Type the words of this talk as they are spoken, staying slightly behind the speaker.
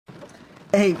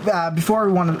Hey, before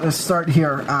we want to start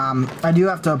here, I do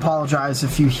have to apologize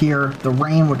if you hear the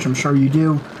rain, which I'm sure you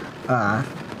do.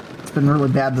 It's been really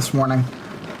bad this morning.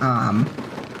 Kind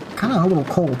of a little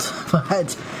cold,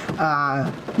 but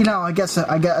I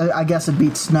guess it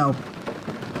beats snow.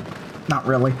 Not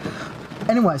really.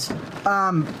 Anyways,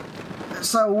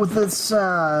 so with this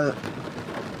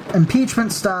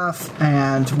impeachment stuff,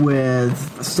 and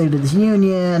with the State of the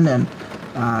Union, and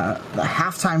the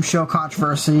halftime show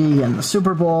controversy, and the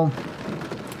Super Bowl,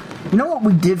 you know what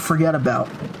we did forget about?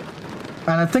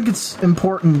 And I think it's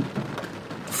important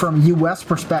from a U.S.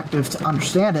 perspective to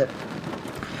understand it.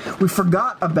 We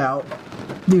forgot about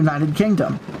the United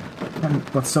Kingdom. And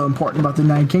what's so important about the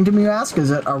United Kingdom, you ask?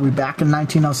 Are we back in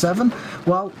 1907?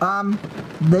 Well,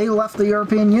 they left the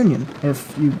European Union,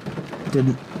 if you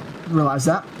didn't realize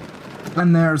that.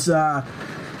 And there's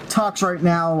talks right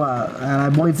now, and I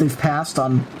believe they've passed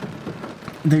on,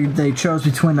 they chose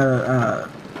between a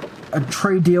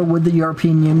trade deal with the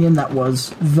European Union that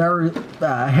was very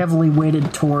heavily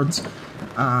weighted towards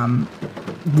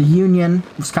the Union.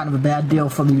 It was kind of a bad deal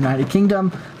for the United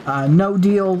Kingdom. No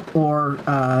deal, or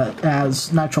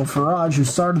as Nigel Farage, who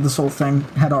started this whole thing,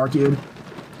 had argued,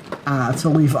 to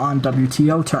leave on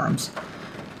WTO terms.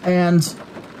 And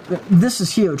this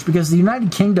is huge, because the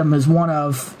United Kingdom is one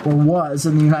of, or was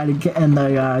in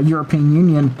the European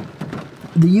Union,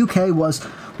 the UK was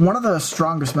one of the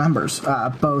strongest members,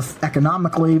 both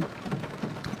economically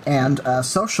and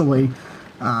socially,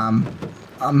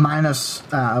 minus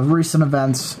recent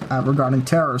events regarding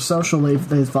terror. Socially,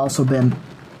 they've also been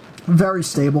very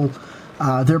stable.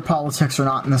 Their politics are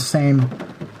not in the same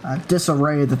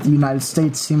disarray that the United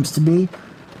States seems to be.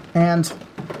 And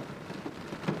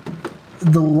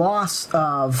the loss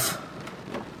of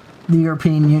the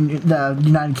European Union, the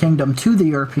United Kingdom, to the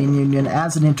European Union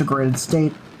as an integrated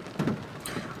state,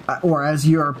 or as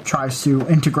Europe tries to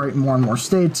integrate more and more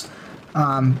states,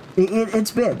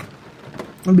 it's big.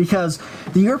 Because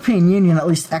the European Union, at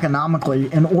least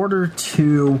economically, in order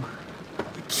to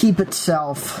keep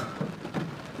itself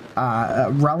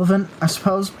relevant, I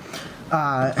suppose,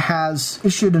 has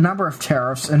issued a number of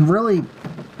tariffs and really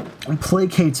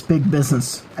placates big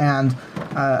business, and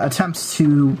attempts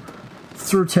to,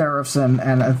 through tariffs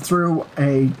and through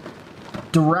a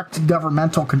direct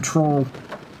governmental control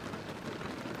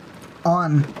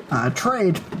on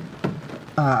trade,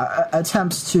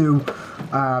 attempts to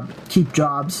keep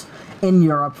jobs in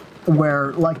Europe,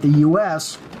 where, like the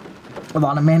U.S., a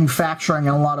lot of manufacturing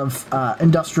and a lot of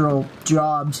industrial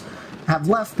jobs have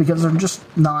left because they're just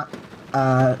not,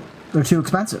 they're too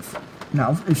expensive. You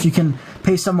know, if you can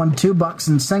pay someone $2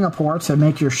 in Singapore to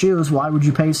make your shoes, why would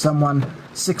you pay someone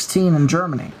 $16 in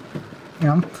Germany? You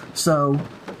know, so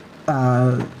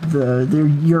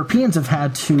the Europeans have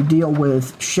had to deal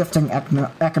with shifting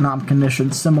economic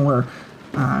conditions similar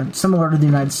to the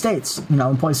United States. You know,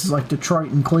 in places like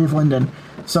Detroit and Cleveland and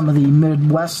some of the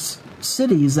Midwest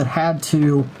cities that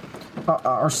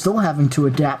are still having to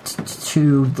adapt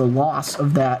to the loss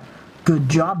of that good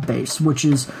job base, which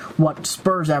is what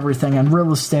spurs everything in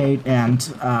real estate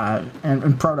and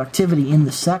productivity in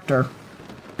the sector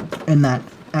in that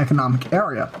economic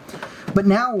area. But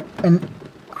now, and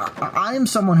I am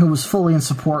someone who was fully in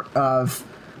support of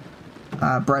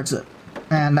Brexit,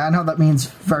 and I know that means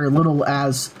very little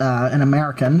as an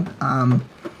American,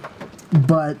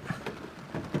 but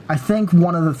I think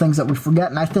one of the things that we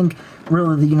forget, and I think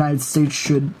really the United States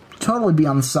should totally be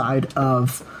on the side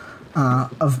of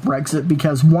Brexit,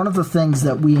 because one of the things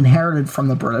that we inherited from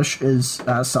the British is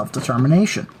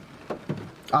self-determination.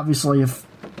 Obviously, if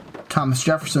Thomas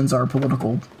Jefferson's our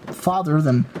political father,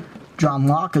 then John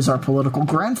Locke is our political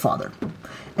grandfather.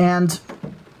 And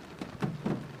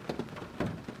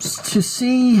to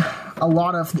see a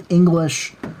lot of the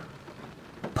English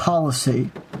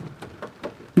policy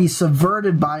be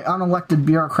subverted by unelected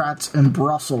bureaucrats in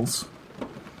Brussels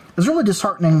is really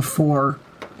disheartening for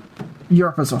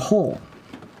Europe as a whole.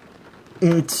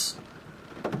 It's,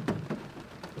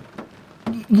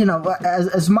 you know,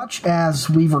 as much as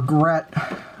we regret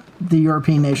the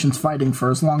European nations fighting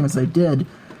for as long as they did,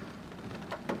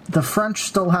 the French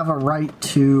still have a right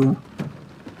to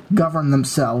govern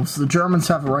themselves. The Germans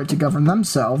have a right to govern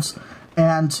themselves.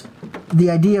 And the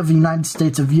idea of the United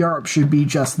States of Europe should be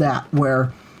just that,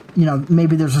 where, you know,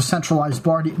 maybe there's a centralized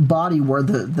body where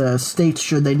the states,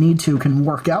 should they need to, can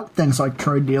work out things like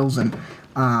trade deals and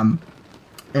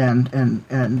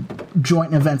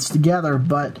joint events together,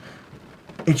 but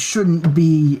it shouldn't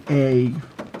be a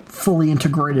fully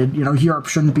integrated, you know, Europe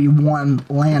shouldn't be one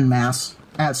landmass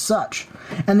as such.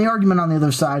 And the argument on the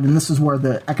other side, and this is where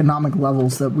the economic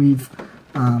levels that we've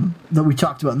that we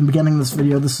talked about in the beginning of this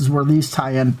video. This is where these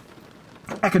tie in.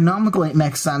 Economically, it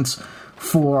makes sense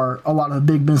for a lot of the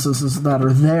big businesses that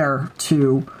are there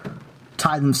to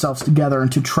tie themselves together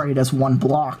and to trade as one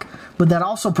block. But that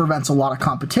also prevents a lot of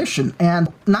competition.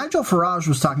 And Nigel Farage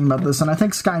was talking about this, and I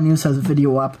think Sky News has a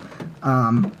video up.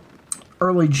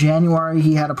 Early January,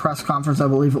 he had a press conference, I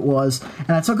believe it was,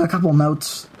 and I took a couple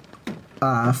notes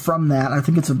from that. I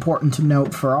think it's important to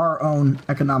note for our own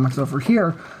economics over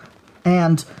here.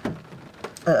 And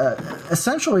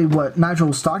essentially what Nigel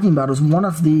was talking about is one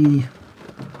of the...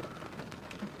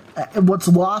 what's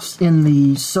lost in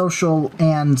the social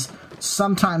and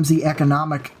sometimes the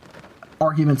economic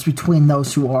arguments between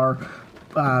those who are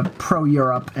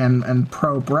pro-Europe and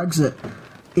pro-Brexit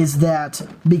is that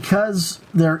because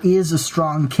there is a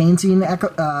strong Keynesian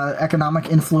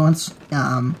economic influence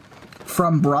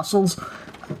from Brussels,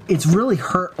 it's really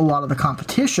hurt a lot of the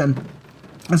competition.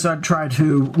 And so I tried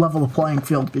to level the playing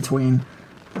field between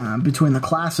the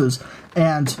classes,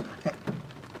 and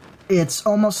it's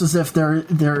almost as if there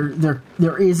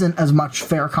isn't as much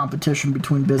fair competition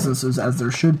between businesses as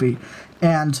there should be.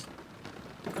 And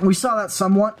we saw that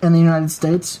somewhat in the United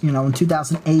States, in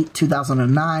 2008,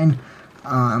 2009,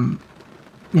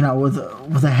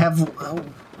 with a heavy,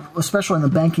 especially in the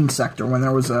banking sector, when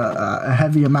there was a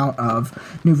heavy amount of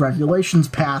new regulations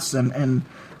passed, and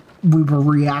we were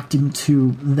reacting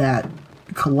to that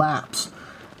collapse.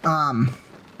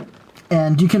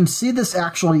 And you can see this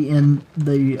actually in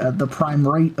the prime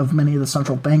rate of many of the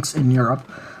central banks in Europe,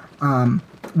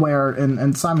 where,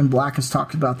 and Simon Black has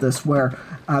talked about this, where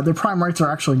their prime rates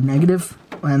are actually negative,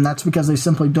 and that's because they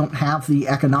simply don't have the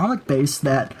economic base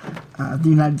that the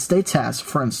United States has,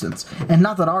 for instance. And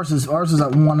not that ours is at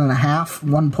 1.5,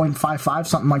 1.55,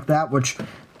 something like that, which,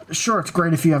 sure, it's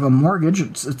great if you have a mortgage.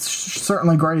 It's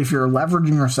certainly great if you're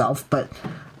leveraging yourself, but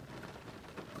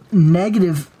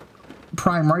negative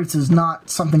prime rates is not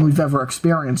something we've ever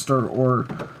experienced or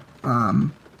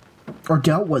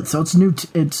dealt with. So it's new.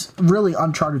 It's really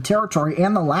uncharted territory,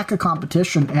 and the lack of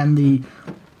competition and the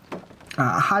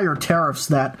higher tariffs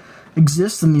that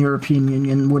exist in the European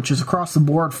Union, which is across the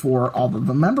board for all of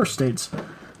the member states,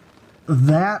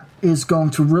 that is going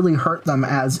to really hurt them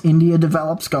as India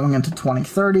develops going into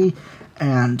 2030,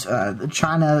 and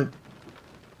China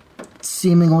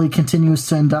seemingly continues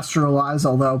to industrialize,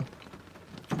 although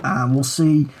we'll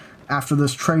see after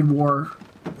this trade war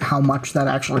how much that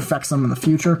actually affects them in the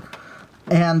future.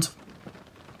 And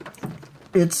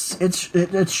it's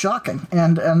shocking.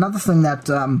 And another thing that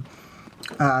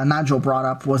Nigel brought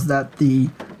up was that the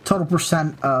total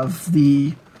percent of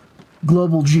the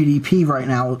global GDP right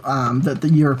now that the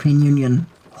European Union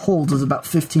holds is about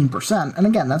 15%. And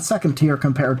again, that's second tier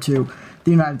compared to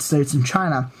the United States and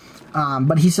China.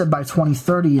 But he said by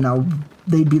 2030,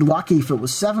 they'd be lucky if it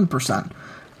was 7%.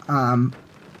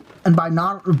 And by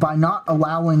not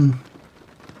allowing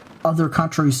other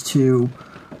countries to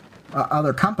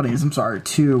other companies,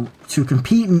 to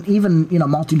compete, and even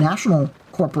multinational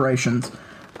corporations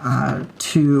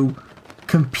to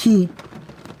compete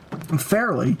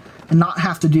fairly and not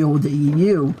have to deal with the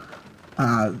EU,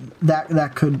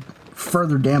 that could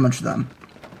further damage them.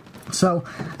 So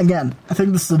again, I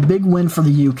think this is a big win for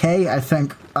the UK. I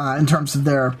think in terms of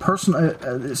their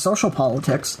personal social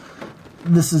politics,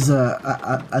 this is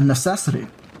a necessity.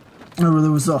 There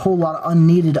was a whole lot of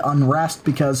unneeded unrest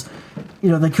because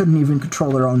they couldn't even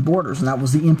control their own borders, and that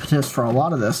was the impetus for a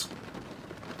lot of this.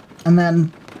 And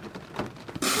then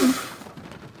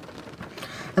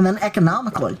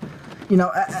economically,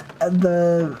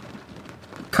 the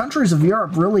countries of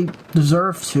Europe really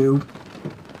deserve to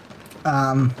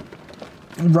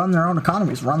run their own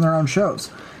economies, run their own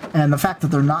shows, and the fact that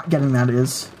they're not getting that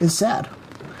is sad.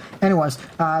 Anyways,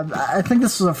 I think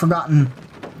this is a forgotten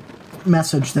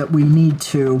message that we need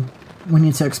to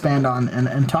expand on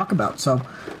and talk about. So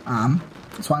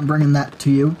that's why I'm bringing that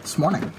to you this morning.